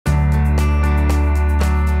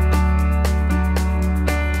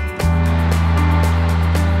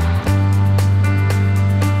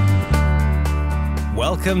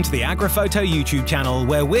Welcome to the Agrifoto YouTube channel,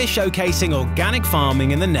 where we're showcasing organic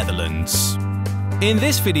farming in the Netherlands. In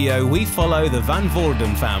this video, we follow the Van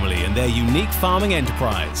Woerden family and their unique farming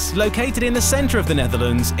enterprise, located in the centre of the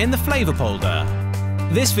Netherlands in the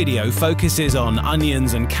Flevopolder. This video focuses on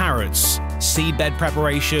onions and carrots, seedbed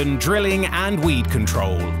preparation, drilling and weed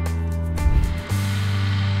control.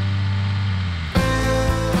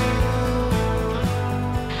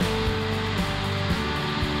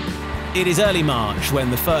 It is early March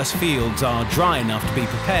when the first fields are dry enough to be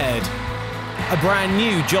prepared. A brand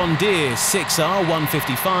new John Deere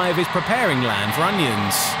 6R155 is preparing land for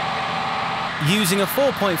onions. Using a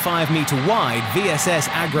 4.5 metre wide VSS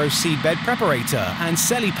Agro seedbed preparator and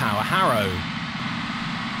Power harrow.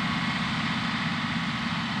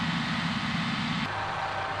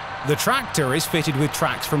 The tractor is fitted with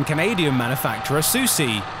tracks from Canadian manufacturer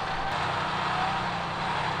Susi.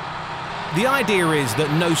 The idea is that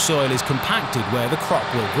no soil is compacted where the crop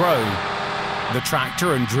will grow. The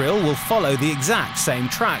tractor and drill will follow the exact same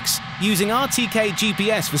tracks, using RTK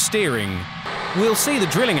GPS for steering. We'll see the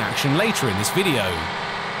drilling action later in this video.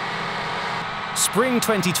 Spring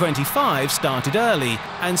 2025 started early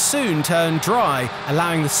and soon turned dry,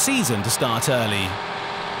 allowing the season to start early.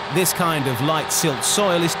 This kind of light silt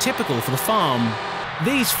soil is typical for the farm.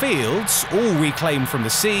 These fields, all reclaimed from the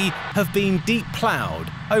sea, have been deep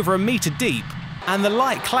ploughed, over 1 metre deep, and the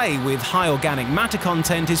light clay with high organic matter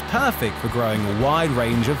content is perfect for growing a wide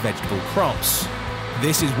range of vegetable crops.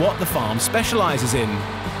 This is what the farm specialises in.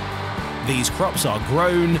 These crops are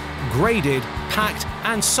grown, graded, packed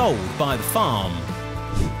and sold by the farm.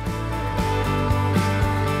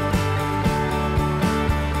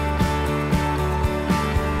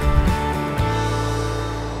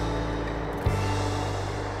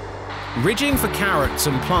 Ridging for carrots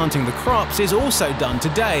and planting the crops is also done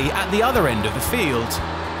today at the other end of the field.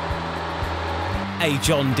 A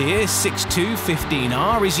John Deere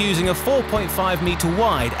 6215R is using a 4.5 metre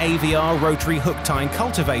wide AVR rotary hook tine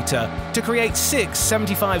cultivator to create 6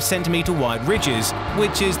 75 centimetre wide ridges,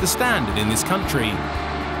 which is the standard in this country.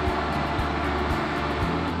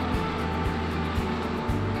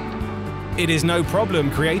 It is no problem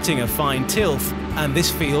creating a fine tilth, and this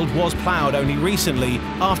field was ploughed only recently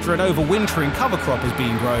after an overwintering cover crop has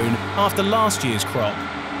been grown after last year's crop.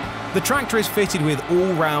 The tractor is fitted with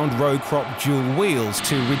all-round row crop dual wheels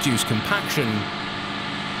to reduce compaction.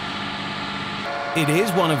 It is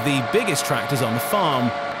one of the biggest tractors on the farm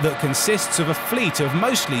that consists of a fleet of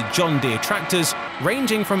mostly John Deere tractors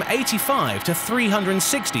ranging from 85 to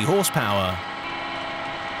 360 horsepower.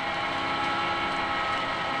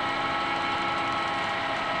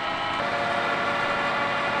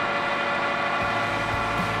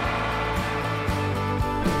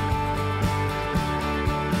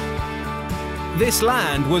 This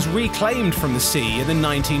land was reclaimed from the sea in the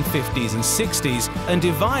 1950s and 60s and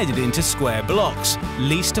divided into square blocks,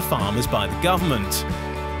 leased to farmers by the government.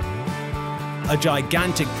 A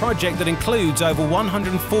gigantic project that includes over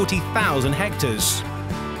 140,000 hectares.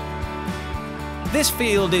 This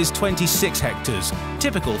field is 26 hectares,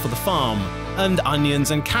 typical for the farm, and onions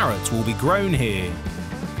and carrots will be grown here.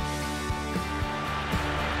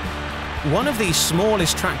 One of the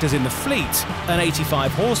smallest tractors in the fleet, an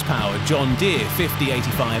 85 horsepower John Deere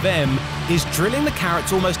 5085M, is drilling the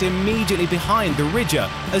carrots almost immediately behind the ridger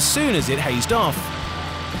as soon as it hazed off.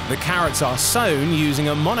 The carrots are sown using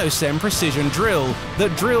a monosem precision drill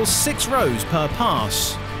that drills 6 rows per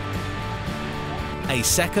pass. A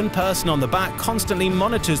second person on the back constantly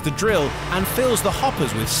monitors the drill and fills the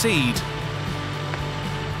hoppers with seed.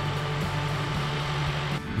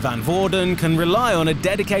 Van Woerden can rely on a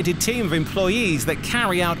dedicated team of employees that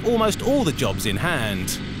carry out almost all the jobs in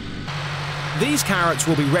hand. These carrots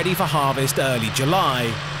will be ready for harvest early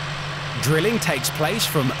July. Drilling takes place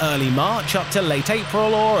from early March up to late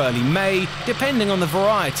April or early May, depending on the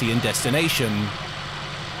variety and destination.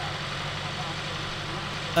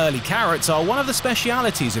 Early carrots are one of the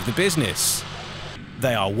specialities of the business.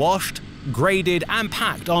 They are washed, graded and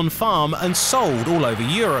packed on farm and sold all over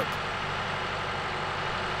Europe.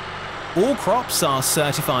 All crops are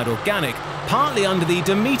certified organic, partly under the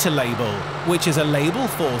Demeter label, which is a label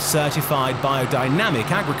for certified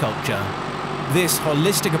biodynamic agriculture. This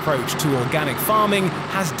holistic approach to organic farming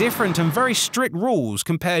has different and very strict rules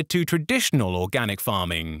compared to traditional organic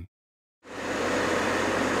farming.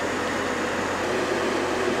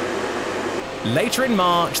 Later in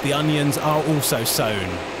March, the onions are also sown.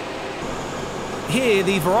 Here,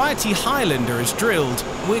 the variety Highlander is drilled,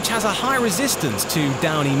 which has a high resistance to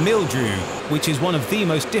downy mildew, which is one of the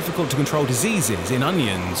most difficult to control diseases in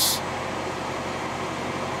onions.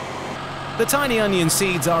 The tiny onion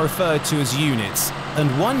seeds are referred to as units,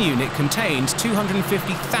 and one unit contains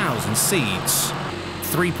 250,000 seeds.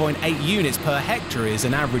 3.8 units per hectare is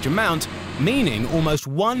an average amount, meaning almost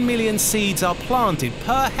 1 million seeds are planted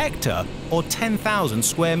per hectare, or 10,000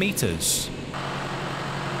 square meters.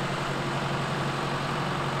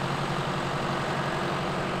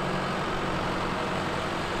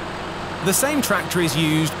 The same tractor is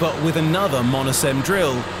used, but with another monosem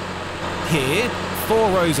drill. Here,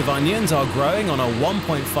 4 rows of onions are growing on a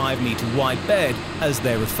 1.5 meter wide bed, as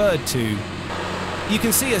they're referred to. You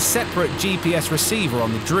can see a separate GPS receiver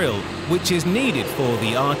on the drill, which is needed for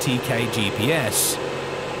the RTK GPS.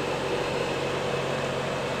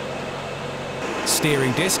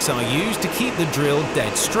 Steering discs are used to keep the drill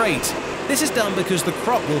dead straight. This is done because the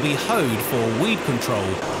crop will be hoed for weed control,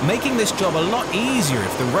 making this job a lot easier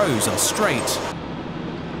if the rows are straight.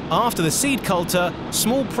 After the seed coulter,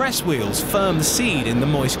 small press wheels firm the seed in the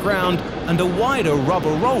moist ground, and a wider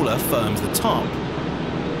rubber roller firms the top.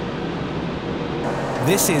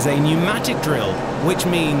 This is a pneumatic drill, which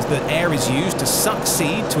means that air is used to suck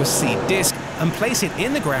seed to a seed disc and place it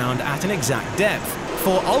in the ground at an exact depth,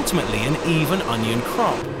 for ultimately an even onion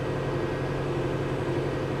crop.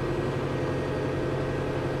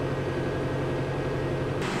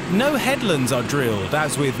 No headlands are drilled,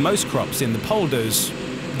 as with most crops in the polders.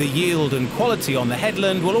 The yield and quality on the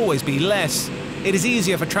headland will always be less. It is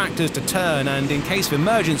easier for tractors to turn, and in case of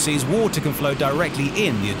emergencies, water can flow directly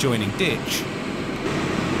in the adjoining ditch.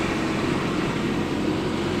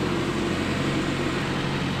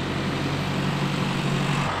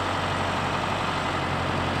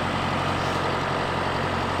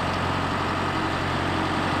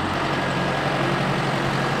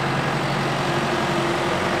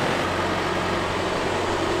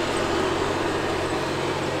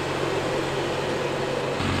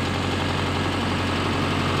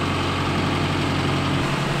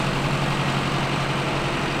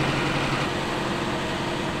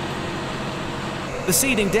 The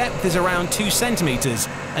seeding depth is around 2 centimeters,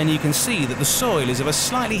 and you can see that the soil is of a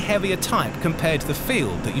slightly heavier type compared to the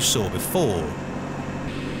field that you saw before.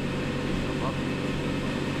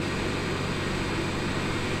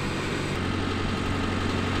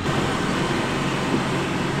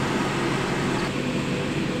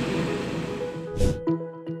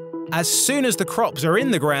 As soon as the crops are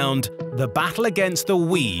in the ground, the battle against the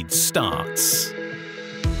weeds starts.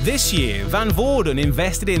 This year, Van Woerden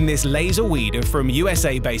invested in this Laserweeder from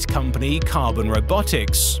USA-based company Carbon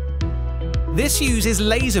Robotics. This uses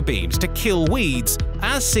laser beams to kill weeds,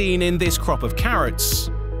 as seen in this crop of carrots.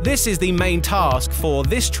 This is the main task for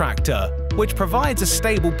this tractor, which provides a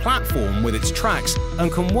stable platform with its tracks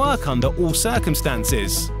and can work under all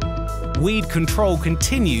circumstances. Weed control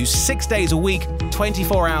continues 6 days a week,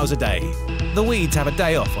 24 hours a day. The weeds have a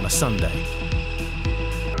day off on a Sunday.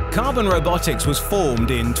 Carbon Robotics was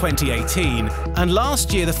formed in 2018, and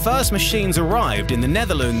last year the first machines arrived in the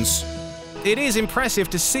Netherlands. It is impressive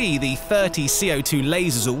to see the 30 CO2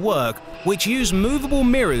 lasers at work, which use movable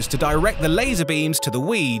mirrors to direct the laser beams to the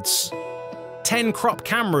weeds. 10 crop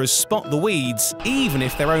cameras spot the weeds, even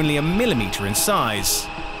if they're only a millimeter in size.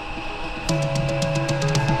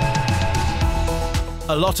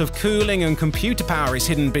 A lot of cooling and computer power is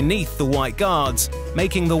hidden beneath the white guards,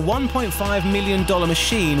 making the $1.5 million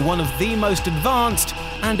machine one of the most advanced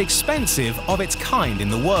and expensive of its kind in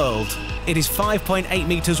the world. It is 5.8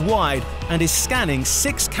 meters wide and is scanning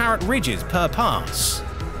 6 carat ridges per pass.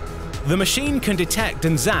 The machine can detect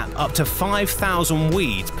and zap up to 5,000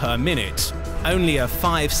 weeds per minute. Only a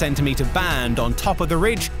 5 centimeter band on top of the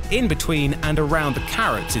ridge, in between and around the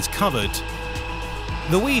carrots is covered.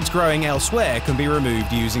 The weeds growing elsewhere can be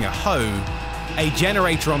removed using a hoe. A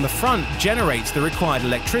generator on the front generates the required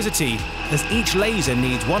electricity, as each laser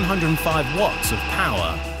needs 105 watts of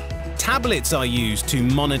power. Tablets are used to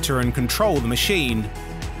monitor and control the machine.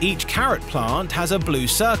 Each carrot plant has a blue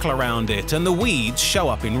circle around it, and the weeds show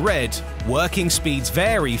up in red. Working speeds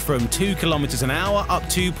vary from 2 km an hour up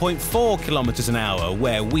to 0.4 km an hour,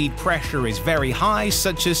 where weed pressure is very high,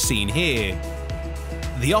 such as seen here.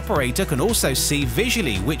 The operator can also see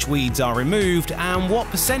visually which weeds are removed and what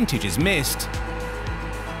percentage is missed.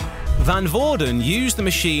 Van Woerden used the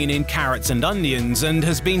machine in carrots and onions and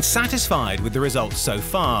has been satisfied with the results so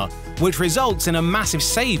far, which results in a massive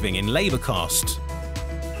saving in labour cost.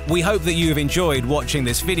 We hope that you have enjoyed watching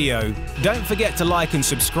this video. Don't forget to like and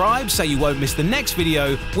subscribe so you won't miss the next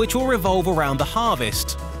video, which will revolve around the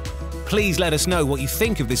harvest. Please let us know what you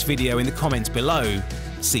think of this video in the comments below.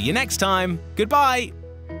 See you next time. Goodbye!